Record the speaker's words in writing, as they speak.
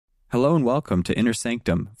Hello and welcome to Inner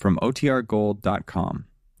Sanctum from OTRGold.com.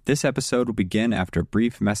 This episode will begin after a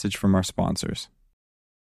brief message from our sponsors.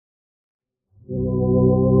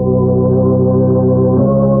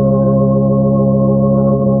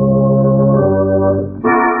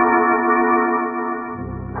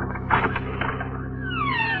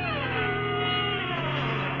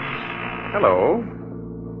 Hello?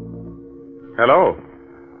 Hello?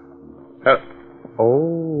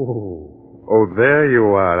 Oh, there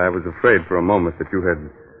you are. I was afraid for a moment that you had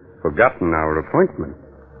forgotten our appointment.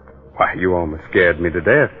 Why, you almost scared me to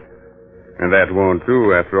death. And that won't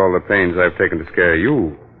do after all the pains I've taken to scare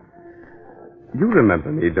you. You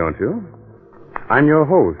remember me, don't you? I'm your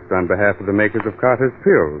host on behalf of the makers of Carter's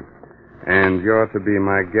Pills. And you're to be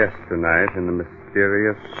my guest tonight in the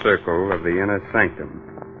mysterious circle of the inner sanctum.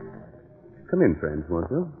 Come in, friends,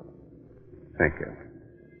 won't you? Thank you.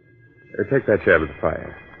 Take that chair by the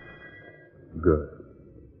fire. Good.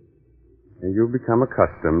 And you'll become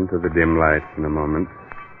accustomed to the dim lights in a moment.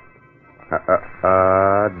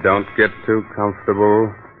 Don't get too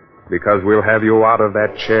comfortable, because we'll have you out of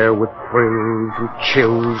that chair with thrills and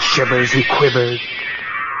chills, shivers and quivers.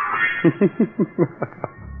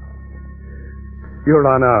 You're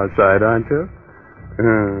on our side, aren't you?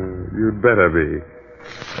 You'd better be.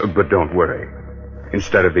 But don't worry.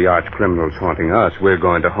 Instead of the arch criminals haunting us, we're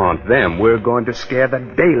going to haunt them. We're going to scare the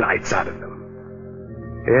daylights out of them.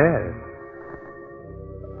 Yes.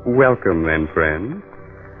 Welcome, then, friends.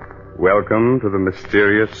 Welcome to the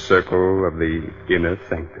mysterious circle of the inner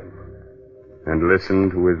sanctum. And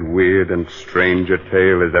listen to as weird and strange a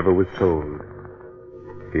tale as ever was told.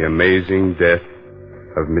 The amazing death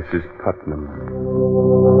of Mrs. Putnam.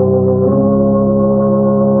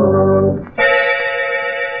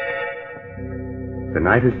 The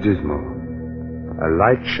night is dismal. A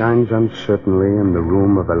light shines uncertainly in the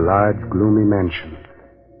room of a large, gloomy mansion.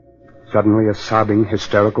 Suddenly, a sobbing,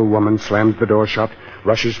 hysterical woman slams the door shut,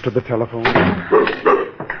 rushes to the telephone.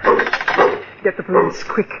 Get the police,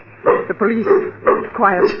 quick. The police.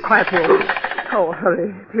 Quiet, Wolf. Oh,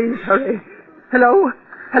 hurry. Please, hurry. Hello?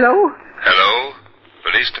 Hello?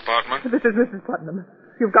 Police department? This is Mrs. Putnam.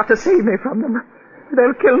 You've got to save me from them.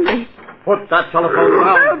 They'll kill me. Put that telephone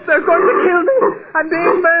down. Help, they're going to kill me. I'm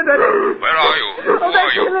being murdered. Where are you? Oh,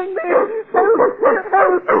 they're killing me.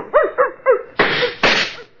 Help.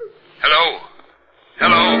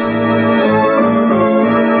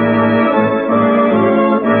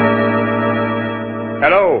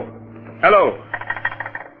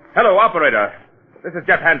 Hello, operator. This is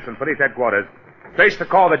Jeff Hansen, police headquarters. Trace the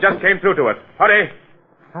call that just came through to us. Hurry.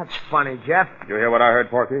 That's funny, Jeff. Did you hear what I heard,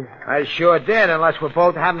 Porky? I sure did, unless we're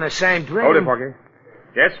both having the same dream. Hold it, Porky.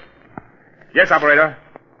 Yes? Yes, operator.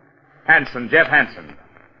 Hansen, Jeff Hansen.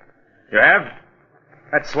 You have?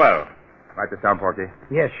 That's swell. Write this down, Porky.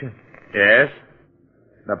 Yes, sure. Yes?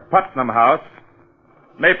 The Putnam House,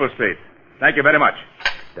 Maple Street. Thank you very much.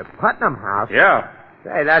 The Putnam House? Yeah.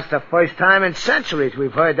 Say, that's the first time in centuries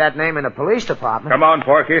we've heard that name in the police department. Come on,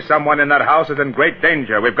 Porky. Someone in that house is in great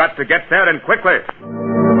danger. We've got to get there, and quickly.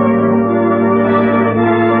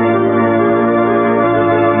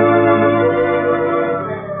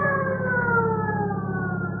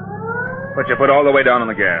 But you put all the way down on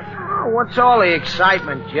the gas. Oh, what's all the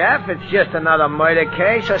excitement, Jeff? It's just another murder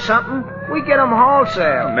case or something. We get 'em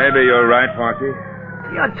wholesale. Maybe you're right, Porky.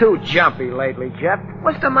 You're too jumpy lately, Jeff.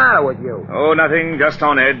 What's the matter with you? Oh, nothing. Just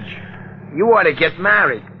on edge. You ought to get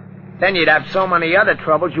married. Then you'd have so many other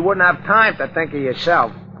troubles you wouldn't have time to think of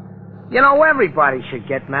yourself. You know, everybody should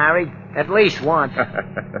get married. At least once.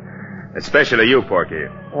 Especially you, Porky.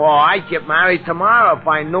 Oh, I'd get married tomorrow if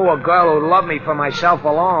I knew a girl who'd love me for myself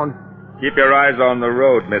alone. Keep your eyes on the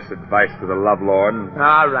road, Miss Advice to the Lovelorn.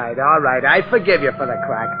 All right. I forgive you for the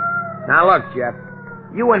crack. Now, look, Jeff.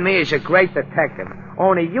 You and me is a great detective.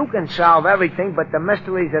 Only you can solve everything but the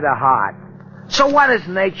mysteries of the heart. So what does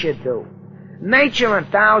nature do? Nature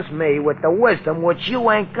endows me with the wisdom which you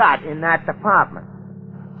ain't got in that department.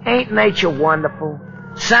 Ain't nature wonderful?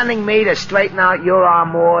 Sending me to straighten out your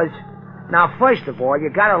amours. Now, first of all, you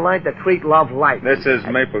gotta learn to treat love light. This is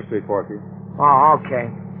Maple Street, Porky. Oh, okay.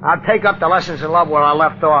 I'll take up the lessons in love where I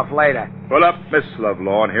left off later. Pull up, Miss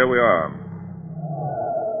Lovelorn. Here we are.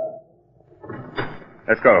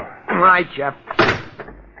 Let's go. All right, Jeff.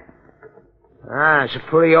 It's a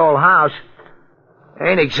pretty old house.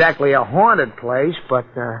 Ain't exactly a haunted place, but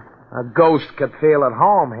a ghost could feel at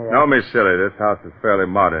home here. Don't be silly. This house is fairly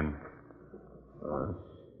modern.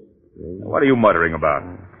 What are you muttering about?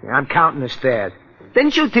 I'm counting the stairs.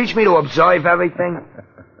 Didn't you teach me to observe everything?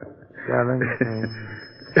 7,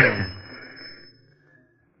 8.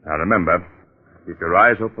 Now remember, keep your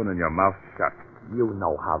eyes open and your mouth shut. You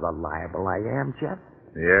know how reliable I am, Jeff.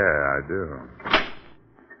 Yeah, I do.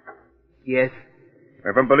 Yes.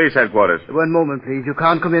 We're from police headquarters. One moment, please. You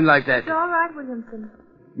can't come in like that. It's all right, Williamson.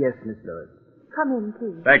 Yes, Miss Lewis. Come in,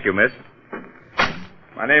 please. Thank you, miss.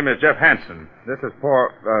 My name is Jeff Hansen. This is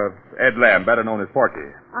Ed Lamb, better known as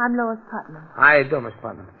Porky. I'm Lois Putnam. How you doing, Miss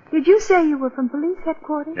Putnam? Did you say you were from police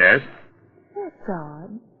headquarters? Yes? That's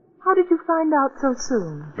odd. How did you find out so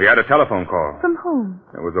soon? We had a telephone call. From whom?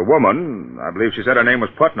 There was a woman. I believe she said her name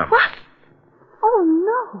was Putnam. What? Oh,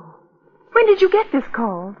 no. When did you get this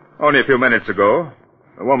call? Only a few minutes ago.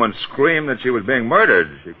 The woman screamed that she was being murdered.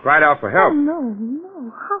 She cried out for help. Oh, no.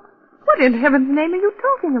 What in heaven's name are you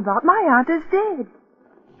talking about? My aunt is dead.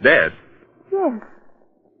 Dead? Yes.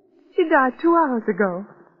 She died 2 hours ago.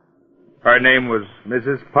 Her name was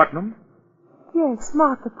Mrs. Putnam? Yes,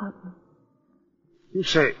 Martha Putnam. You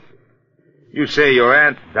say your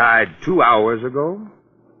aunt died 2 hours ago?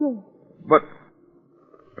 Yes. But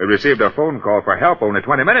we received a phone call for help only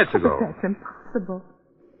 20 minutes ago. But that's impossible.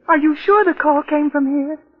 Are you sure the call came from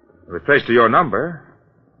here? It was traced to your number.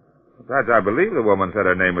 Besides, I believe the woman said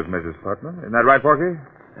her name was Mrs. Putnam. Isn't that right, Porky?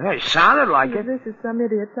 It sounded like it. This is some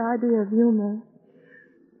idiot's idea of humor.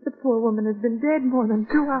 The poor woman has been dead more than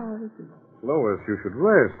 2 hours. Lois, you should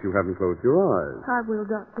rest. You haven't closed your eyes. I will,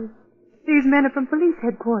 Doctor. These men are from police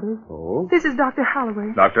headquarters. Oh? This is Dr.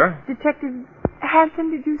 Holloway. Doctor? Detective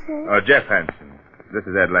Hansen, did you say? Jeff Hansen. This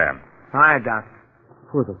is Ed Lamb. Hi, Doc.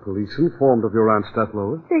 Were the police informed of your aunt's death,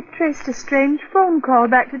 Lois? They traced a strange phone call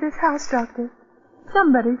back to this house, Doctor.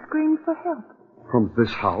 Somebody screamed for help. From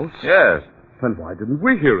this house? Yes. Then why didn't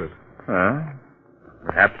we hear it?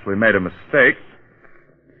 Perhaps we made a mistake.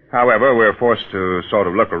 However, we're forced to sort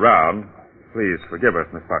of look around. Please forgive us,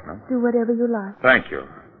 Miss Putnam. Do whatever you like. Thank you.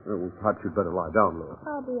 Well, perhaps you'd better lie down, Lois.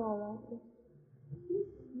 I'll be all right, sir.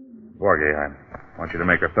 Porgy, I want you to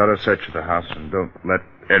make a thorough search of the house and don't let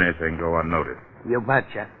anything go unnoticed. You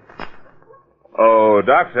betcha. Oh,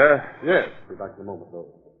 Doctor. Yes. Be back in a moment, Lois.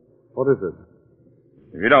 What is it?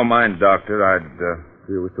 If you don't mind, Doctor,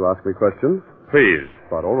 Do you wish to ask me questions? Please.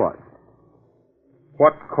 Quite all right.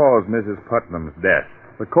 What caused Mrs. Putnam's death?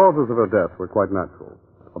 The causes of her death were quite natural.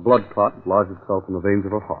 A blood clot lodged itself in the veins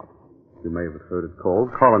of her heart. You may have heard it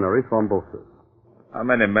called coronary thrombosis. How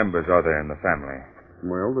many members are there in the family?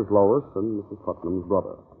 Well, there's Lois and Mrs. Putnam's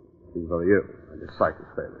brother. He's very ill, and his sight is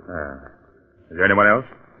failing. Is there anyone else?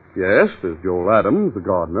 Yes, there's Joel Adams, the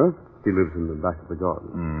gardener. He lives in the back of the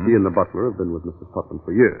garden. He and the butler have been with Mrs. Putnam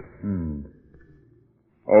for years.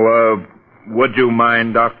 Would you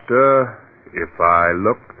mind, Doctor, if I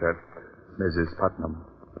looked at Mrs. Putnam?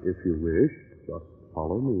 If you wish, just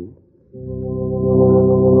follow me.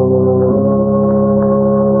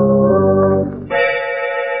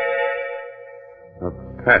 A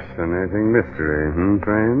fascinating mystery,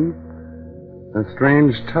 friends? A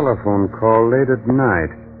strange telephone call late at night.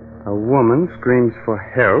 A woman screams for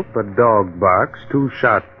help, a dog barks, 2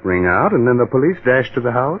 shots ring out, and then the police dash to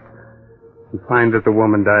the house and find that the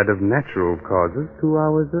woman died of natural causes 2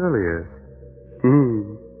 hours earlier.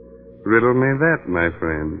 Riddle me that, my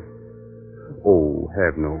friend. Oh,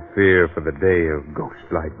 have no fear, for the day of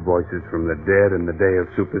ghost-like voices from the dead and the day of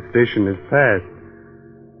superstition is past.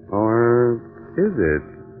 Or is it?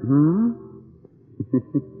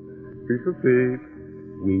 We shall see.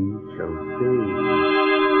 We shall see.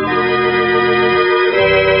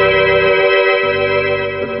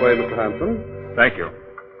 This way, Mr. Hanson. Thank you.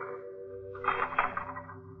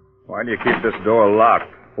 Why do you keep this door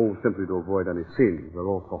locked? Oh, simply to avoid any scenes. They're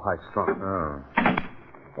all so high-strung.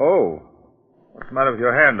 Oh. What's the matter with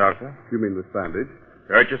your hand, Doctor? You mean this bandage?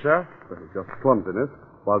 You hurt yourself? Well, just clumsiness.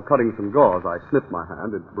 While cutting some gauze, I snipped my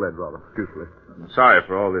hand. It bled rather profusely. I'm sorry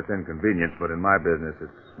for all this inconvenience, but in my business,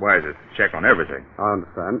 it's wisest to check on everything. I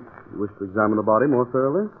understand. You wish to examine the body more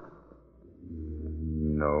thoroughly?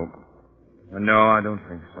 No. No, I don't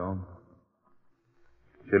think so.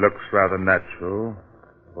 She looks rather natural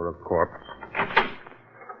for a corpse.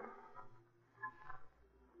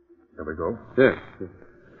 There we go. Yes.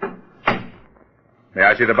 May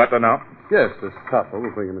I see the butler now? Yes, this Castle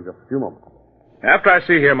will bring him in just a few moments. After I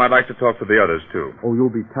see him, I'd like to talk to the others, too. Oh, you'll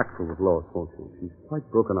be tactful with Lois, won't you? She's quite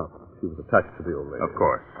broken up. She was attached to the old lady. Of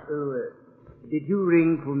course. Did you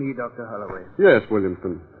ring for me, Dr. Holloway? Yes,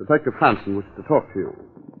 Williamson. Detective Hansen wishes to talk to you.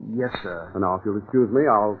 Yes, sir. And now, if you'll excuse me,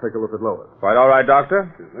 I'll take a look at Lois. Quite all right, Doctor?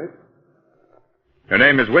 Excuse me. Your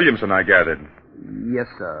name is Williamson, I gathered. Yes,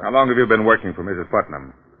 sir. How long have you been working for Mrs.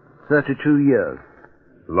 Putnam? 32 years.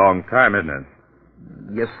 A long time, isn't it?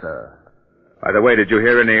 Yes, sir. By the way, did you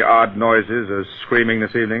hear any odd noises or screaming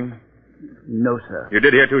this evening? No, sir. You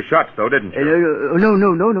did hear 2 shots, though, didn't you?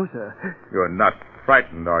 No, sir. You're not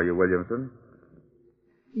frightened, are you, Williamson?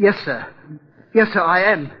 Yes, sir. Yes, sir,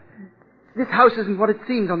 I am. This house isn't what it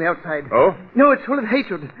seems on the outside. Oh? No, it's full of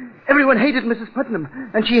hatred. Everyone hated Mrs. Putnam,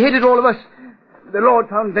 and she hated all of us. The Lord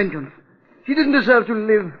found vengeance. She didn't deserve to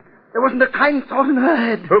live. There wasn't a kind thought in her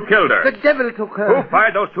head. Who killed her? The devil took her. Who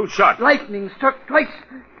fired those 2 shots? Lightning struck twice.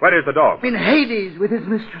 Where is the dog? In Hades with his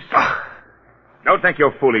mistress. Don't think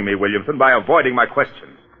you're fooling me, Williamson, by avoiding my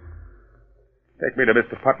questions. Take me to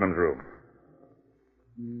Mr. Putnam's room.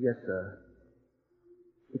 Yes, sir.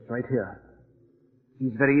 It's right here.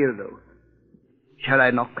 He's very ill, though. Shall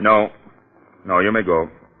I knock? No. No, you may go.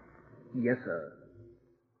 Yes, sir.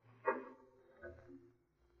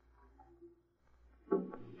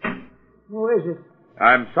 Who is it?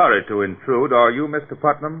 I'm sorry to intrude. Are you Mr.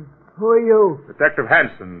 Putnam? Who are you? Detective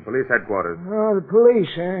Hanson, police headquarters. Oh, the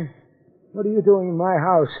police, eh? What are you doing in my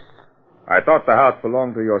house? I thought the house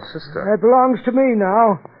belonged to your sister. It belongs to me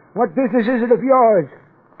now. What business is it of yours?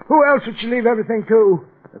 Who else would you leave everything to?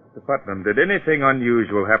 Mr. Putnam, did anything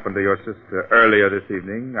unusual happen to your sister earlier this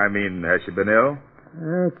evening? I mean, has she been ill?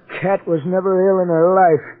 Cat was never ill in her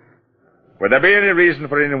life. Would there be any reason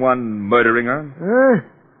for anyone murdering her?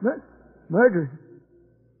 Murder?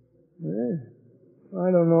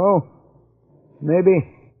 I don't know.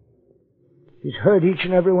 Maybe. She's hurt each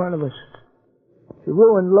and every one of us. She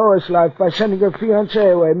ruined Lois' life by sending her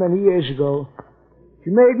fiancé away many years ago. She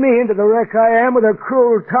made me into the wreck I am with her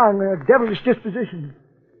cruel tongue and her devilish disposition.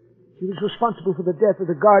 She was responsible for the death of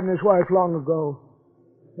the gardener's wife long ago.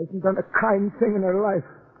 Hasn't done a kind thing in her life.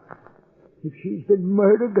 If she's been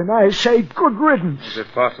murdered, then I say good riddance. Is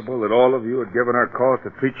it possible that all of you had given her cause to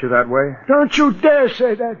treat you that way? Don't you dare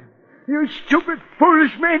say that. You stupid,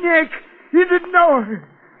 foolish maniac. You didn't know her.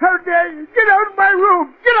 How dare you? Get out of my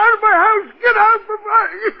room. Get out of my house. Get out of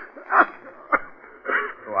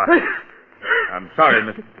my... I'm sorry,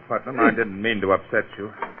 Mr. Putnam. I didn't mean to upset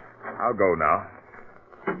you. I'll go now.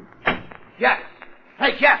 Jeff.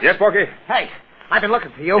 Hey, Jeff. Yes, Porky? Hey, I've been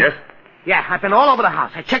looking for you. Yes? Yeah, I've been all over the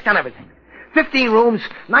house. I checked on everything. 15 rooms,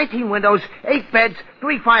 19 windows, 8 beds,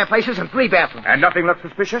 3 fireplaces, and 3 bathrooms. And nothing looked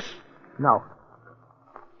suspicious? No.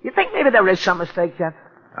 You think maybe there is some mistake, Jeff?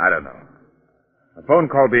 I don't know. A phone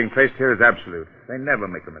call being traced here is absolute. They never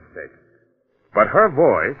make a mistake. But her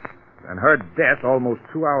voice and her death almost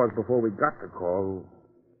 2 hours before we got the call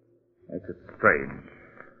makes it strange.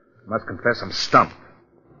 Must confess I'm stumped.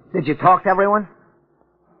 Did you talk to everyone?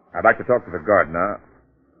 I'd like to talk to the gardener,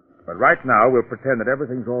 but right now we'll pretend that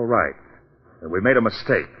everything's all right, that we made a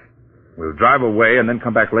mistake. We'll drive away and then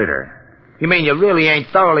come back later. You mean you really ain't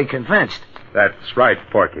thoroughly convinced? That's right,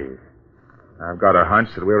 Porky. I've got a hunch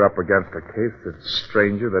that we're up against a case that's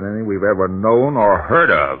stranger than any we've ever known or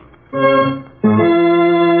heard of.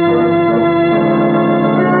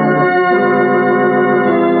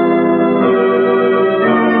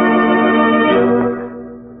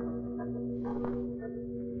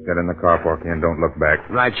 Get in the car, Porky, and don't look back.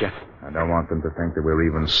 Right, Jeff. I don't want them to think that we're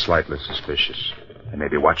even slightly suspicious. They may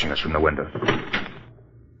be watching us from the window.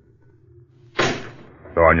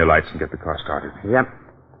 Throw on your lights and get the car started. Yep.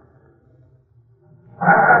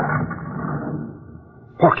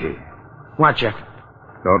 Porky. What, Jeff?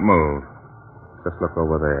 Don't move. Just look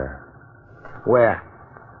over there. Where?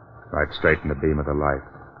 Right straight in the beam of the light.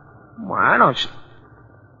 Well, I don't...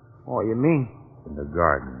 Oh, you mean? In the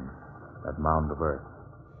garden. That mound of earth.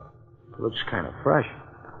 It looks kind of fresh.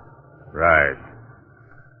 Right.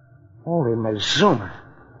 Holy Mazuma.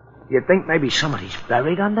 You think maybe somebody's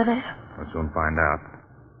buried under there? We'll soon find out.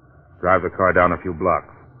 Drive the car down a few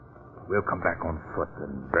blocks. We'll come back on foot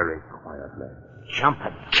and very quietly.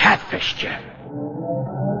 Jumping catfish, Jeff.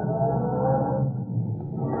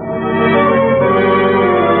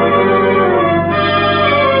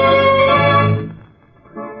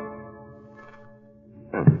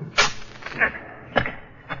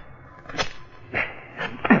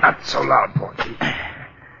 Not so loud, Porky.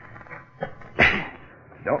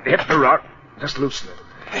 Don't hit the rock. Just loosen it.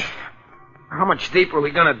 How much deeper are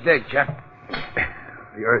we going to dig, Jeff?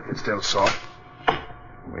 The earth is still soft.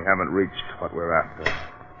 We haven't reached what we're after.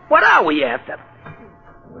 What are we after?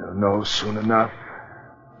 We'll know soon enough.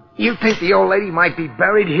 You think the old lady might be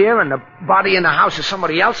buried here and the body in the house of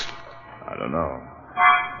somebody else? I don't know.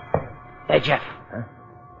 Hey, Jeff. Huh?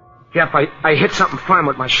 Jeff, I hit something firm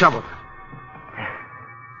with my shovel.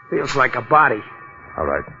 Feels like a body. All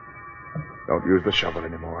right. Don't use the shovel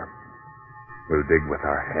anymore. We'll dig with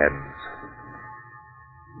our heads.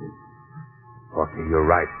 Porky, you're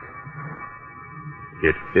right.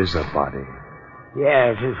 It is a body.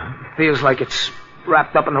 Yeah, it feels like it's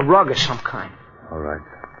wrapped up in a rug of some kind. All right.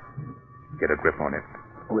 Get a grip on it.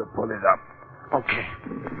 We'll pull it up. Okay.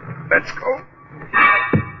 Let's go.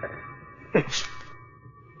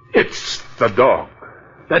 It's the dog.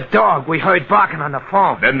 The dog we heard barking on the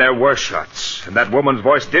phone. Then there were shots, and that woman's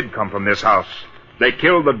voice did come from this house. They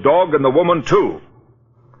killed the dog and the woman, too.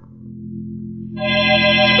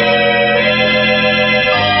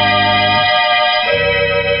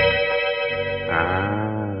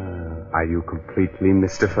 Are you completely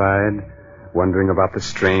mystified? Wondering about the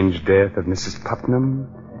strange death of Mrs. Putnam?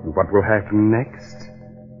 And what will happen next?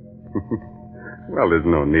 Well, there's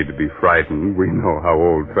no need to be frightened. We know how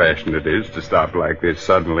old-fashioned it is to stop like this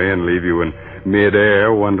suddenly and leave you in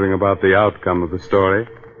midair wondering about the outcome of the story.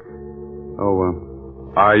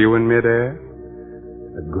 Oh, are you in midair?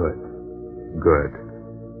 Good.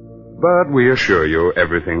 But we assure you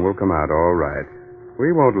everything will come out all right.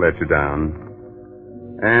 We won't let you down.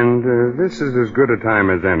 And this is as good a time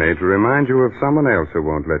as any to remind you of someone else who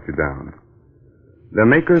won't let you down. The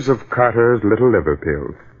makers of Carter's Little Liver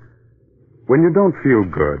Pills. When you don't feel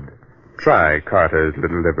good, try Carter's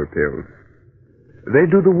Little Liver Pills. They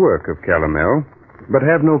do the work of calomel, but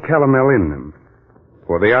have no calomel in them,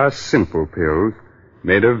 for they are simple pills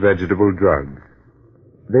made of vegetable drugs.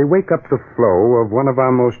 They wake up the flow of one of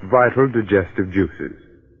our most vital digestive juices.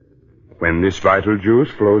 When this vital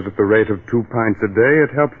juice flows at the rate of 2 pints a day,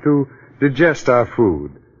 it helps to digest our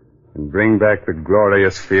food and bring back the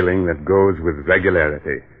glorious feeling that goes with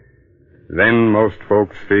regularity. Then most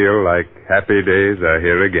folks feel like happy days are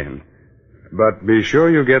here again. But be sure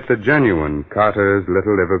you get the genuine Carter's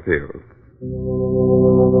Little Liver Pills.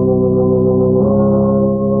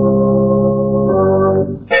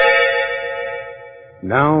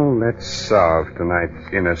 Now let's solve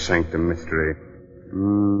tonight's inner sanctum mystery.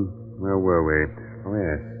 Where were we? Oh,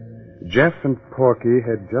 yes. Jeff and Porky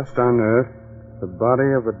had just unearthed the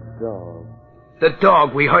body of a dog. The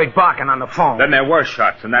dog we heard barking on the phone. Then there were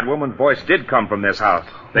shots, and that woman's voice did come from this house.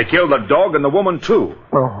 They killed the dog and the woman, too.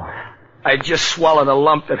 Oh, I just swallowed a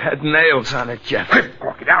lump that had nails on it, Jeff.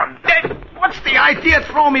 Porky, down. What's the idea?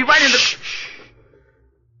 Throw me right into... Shh.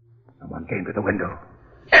 Someone came to the window.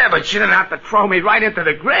 Yeah, but you didn't have to throw me right into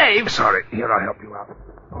the grave. Sorry. Here, I'll help you out.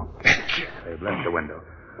 They've left the window.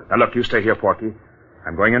 Now, look, you stay here, Porky.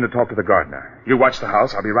 I'm going in to talk to the gardener. You watch the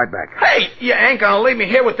house. I'll be right back. Hey, you ain't gonna leave me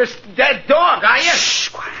here with this dead dog, are you? Shh,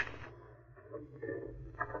 quiet.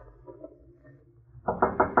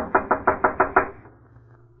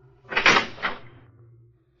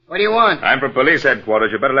 What do you want? I'm from police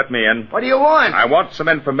headquarters. You better let me in. What do you want? I want some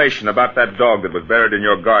information about that dog that was buried in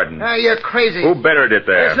your garden. Oh, you're crazy. Who buried it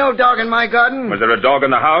there? There's no dog in my garden. Was there a dog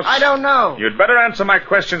in the house? I don't know. You'd better answer my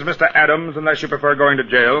questions, Mr. Adams, unless you prefer going to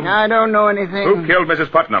jail. I don't know anything. Who killed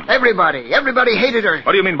Mrs. Putnam? Everybody. Everybody hated her.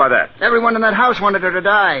 What do you mean by that? Everyone in that house wanted her to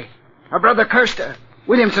die. Her brother cursed her.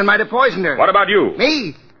 Williamson might have poisoned her. What about you?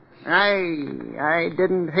 Me? I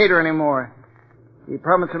didn't hate her anymore. She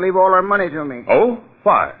promised to leave all her money to me. Oh?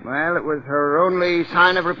 Why? Well, it was her only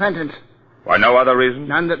sign of repentance. Why, no other reason?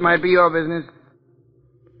 None that might be your business.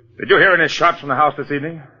 Did you hear any shots from the house this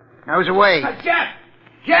evening? I was away.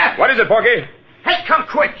 Jeff! What is it, Porky? Hey, come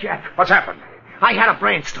quick, Jeff. What's happened? I had a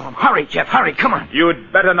brainstorm. Hurry, Jeff, hurry, come on.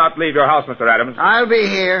 You'd better not leave your house, Mr. Adams. I'll be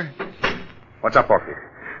here. What's up, Porky?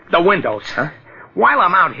 The windows. Huh? While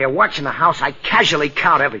I'm out here watching the house, I casually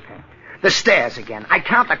count everything. The stairs again. I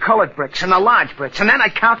count the colored bricks and the large bricks, and then I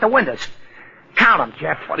count the windows. Count them,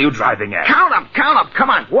 Jeff. What are you driving at? Count them. Come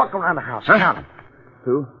on, walk around the house. Huh? Count them.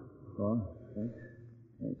 2, 4, 6,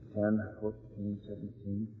 8, 10, 14,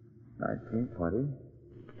 17, 19, 20.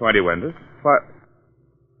 20 windows. What?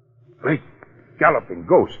 Great galloping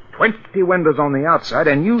ghost. 20 windows on the outside,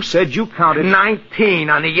 and you said you counted... 19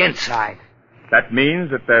 on the inside. That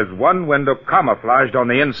means that there's one window camouflaged on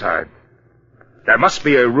the inside. There must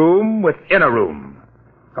be a room within a room.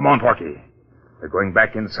 Come on, Porky. We're going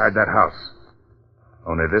back inside that house.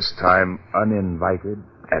 Only this time uninvited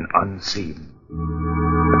and unseen.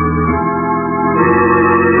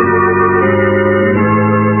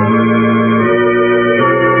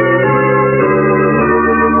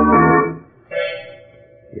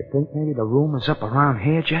 You think maybe the room is up around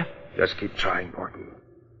here, Jeff? Just keep trying, Porky.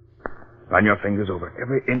 Run your fingers over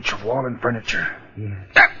every inch of wall and furniture. Yeah.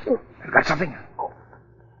 You got something?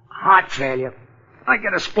 Heart failure. I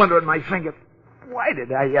got a splinter in my finger. Why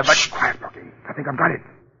did I ever... Shh, quiet, Porky. I think I've got it.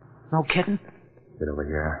 No kidding? Sit over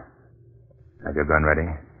here. Have your gun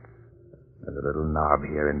ready? There's a little knob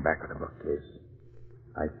here in back of the bookcase.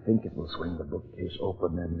 I think it will swing the bookcase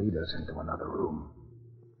open and lead us into another room.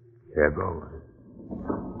 Here goes.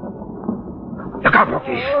 Look out,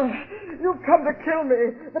 Porky. You've come to kill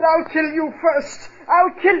me, but I'll kill you first.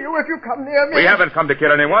 I'll kill you if you come near me. We haven't come to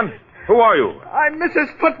kill anyone. Who are you? I'm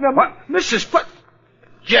Mrs. Putnam. What? Mrs. Put...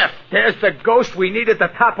 Jeff, there's the ghost we needed to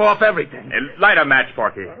top off everything. Light a match,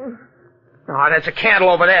 Porky. Oh, there's a candle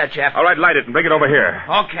over there, Jeff. All right, light it and bring it over here.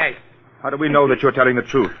 Okay. How do we know that you're telling the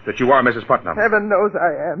truth, that you are Mrs. Putnam? Heaven knows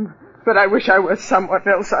I am. But I wish I was someone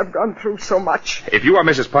else. I've gone through so much. If you are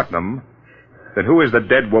Mrs. Putnam, then who is the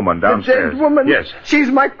dead woman downstairs? The dead woman? Yes. She's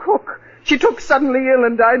my cook. She took suddenly ill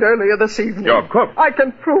and died earlier this evening. Your cook? I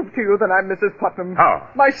can prove to you that I'm Mrs. Putnam. How?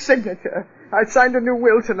 My signature. I signed a new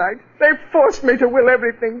will tonight. They forced me to will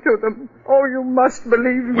everything to them. Oh, you must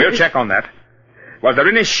believe me. We'll check on that. Was there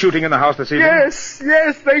any shooting in the house this evening? Yes.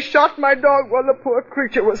 They shot my dog while the poor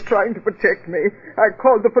creature was trying to protect me. I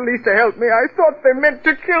called the police to help me. I thought they meant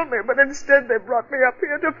to kill me, but instead they brought me up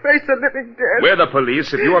here to face the living dead. We're the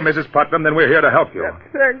police. If you are Mrs. Putnam, then we're here to help you.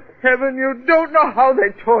 Thank heaven you don't know how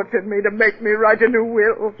they tortured me to make me write a new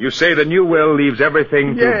will. You say the new will leaves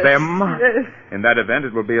everything to Yes, them? yes. In that event,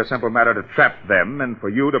 it will be a simple matter to trap them and for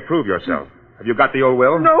you to prove yourself. Have you got the old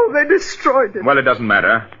will? No, they destroyed it. Well, it doesn't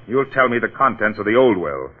matter. You'll tell me the contents of the old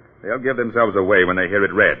will. They'll give themselves away when they hear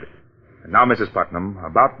it read. And now, Mrs. Putnam,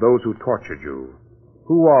 about those who tortured you.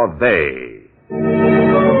 Who are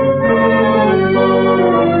they?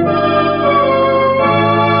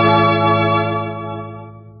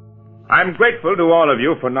 I'm grateful to all of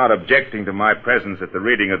you for not objecting to my presence at the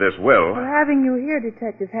reading of this will. Well, having you here,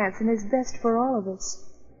 Detective Hanson, is best for all of us.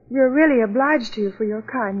 We're really obliged to you for your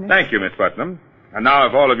kindness. Thank you, Miss Putnam. And now,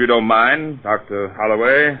 if all of you don't mind, Dr.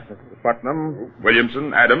 Holloway, Mr. Putnam,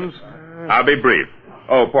 Williamson, Adams, I'll be brief.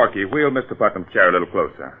 Oh, Porky, wheel Mr. Putnam's chair a little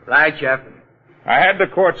closer. Right, Jeff. I had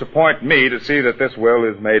the courts appoint me to see that this will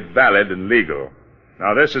is made valid and legal.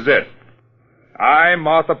 Now, this is it. I,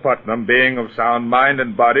 Martha Putnam, being of sound mind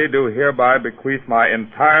and body, do hereby bequeath my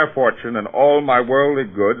entire fortune and all my worldly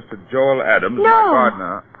goods to Joel Adams, my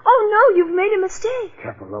gardener. Oh, no, you've made a mistake.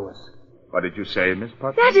 Careful, Lois. What did you say, Miss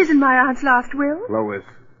Putnam? That isn't my aunt's last will. Lois.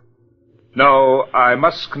 No, I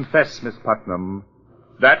must confess, Miss Putnam,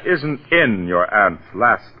 that isn't in your aunt's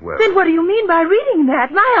last will. Then what do you mean by reading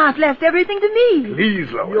that? My aunt left everything to me. Please,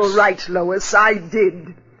 Lois. You're right, Lois. I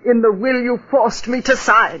did. In the will you forced me to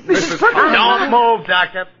sign. Mrs. Putnam. Don't move,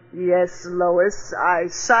 Doctor. Yes, Lois, I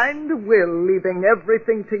signed a will leaving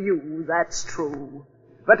everything to you, that's true.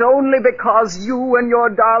 But only because you and your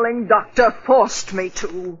darling doctor forced me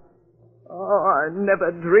to. Oh, I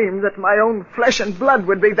never dreamed that my own flesh and blood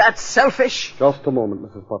would be that selfish. Just a moment,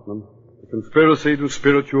 Mrs. Putnam. The conspiracy to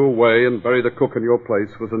spirit you away and bury the cook in your place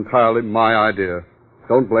was entirely my idea.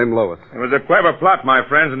 Don't blame Lois. It was a clever plot, my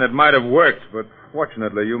friends, and it might have worked, but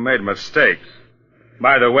fortunately you made mistakes.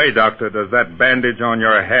 By the way, Doctor, does that bandage on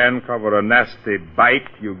your hand cover a nasty bite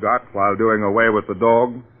you got while doing away with the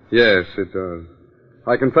dog? Yes, it does.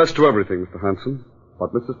 I confess to everything, Mr. Hanson,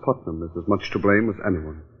 but Mrs. Putnam is as much to blame as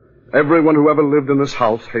anyone. Everyone who ever lived in this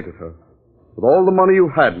house hated her. With all the money you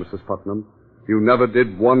had, Mrs. Putnam, you never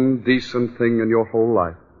did one decent thing in your whole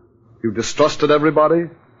life. You distrusted everybody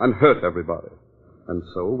and hurt everybody. And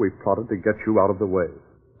so we plotted to get you out of the way.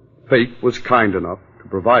 Fate was kind enough to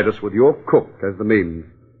provide us with your cook as the means.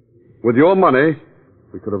 With your money,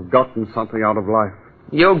 we could have gotten something out of life.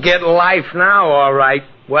 You'll get life now, all right,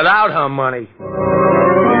 without her money.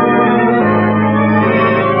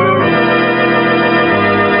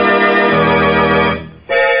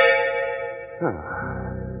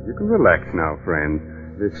 You can relax now,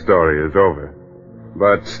 friend. This story is over.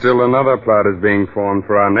 But still another plot is being formed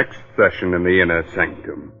for our next session in the inner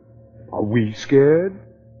sanctum. Are we scared?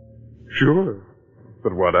 Sure.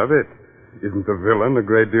 But what of it? Isn't the villain a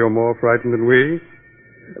great deal more frightened than we?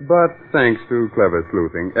 But thanks to clever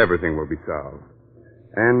sleuthing, everything will be solved.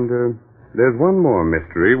 And there's one more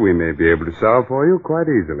mystery we may be able to solve for you quite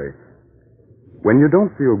easily. When you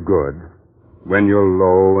don't feel good, when you're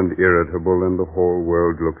low and irritable and the whole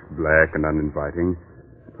world looks black and uninviting,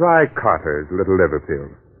 try Carter's Little Liver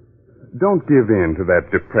Pills. Don't give in to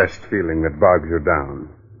that depressed feeling that bogs you down.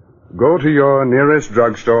 Go to your nearest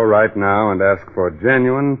drugstore right now and ask for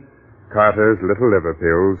genuine Carter's Little Liver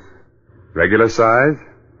Pills. Regular size,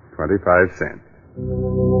 25 cents.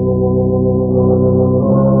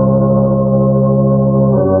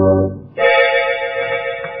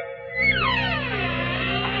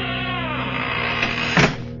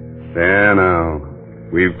 There now.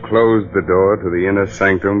 We've closed the door to the inner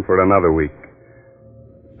sanctum for another week.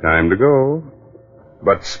 Time to go.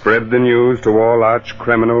 But spread the news to all arch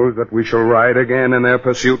criminals that we shall ride again in their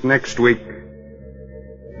pursuit next week.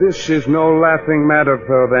 This is no laughing matter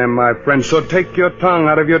for them, my friend, so take your tongue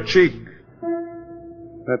out of your cheek.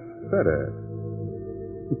 That's better.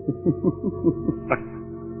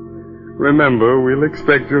 Remember, we'll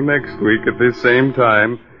expect you next week at this same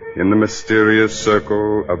time in the mysterious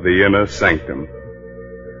circle of the inner sanctum.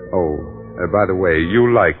 Oh, by the way,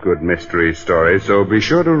 you like good mystery stories, so be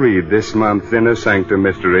sure to read this month's Inner Sanctum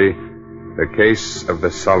mystery, The Case of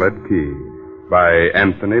the Solid Key, by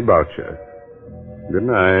Anthony Boucher. Good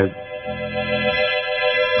night.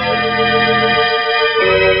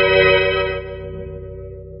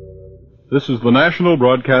 This is the National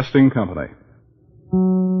Broadcasting Company.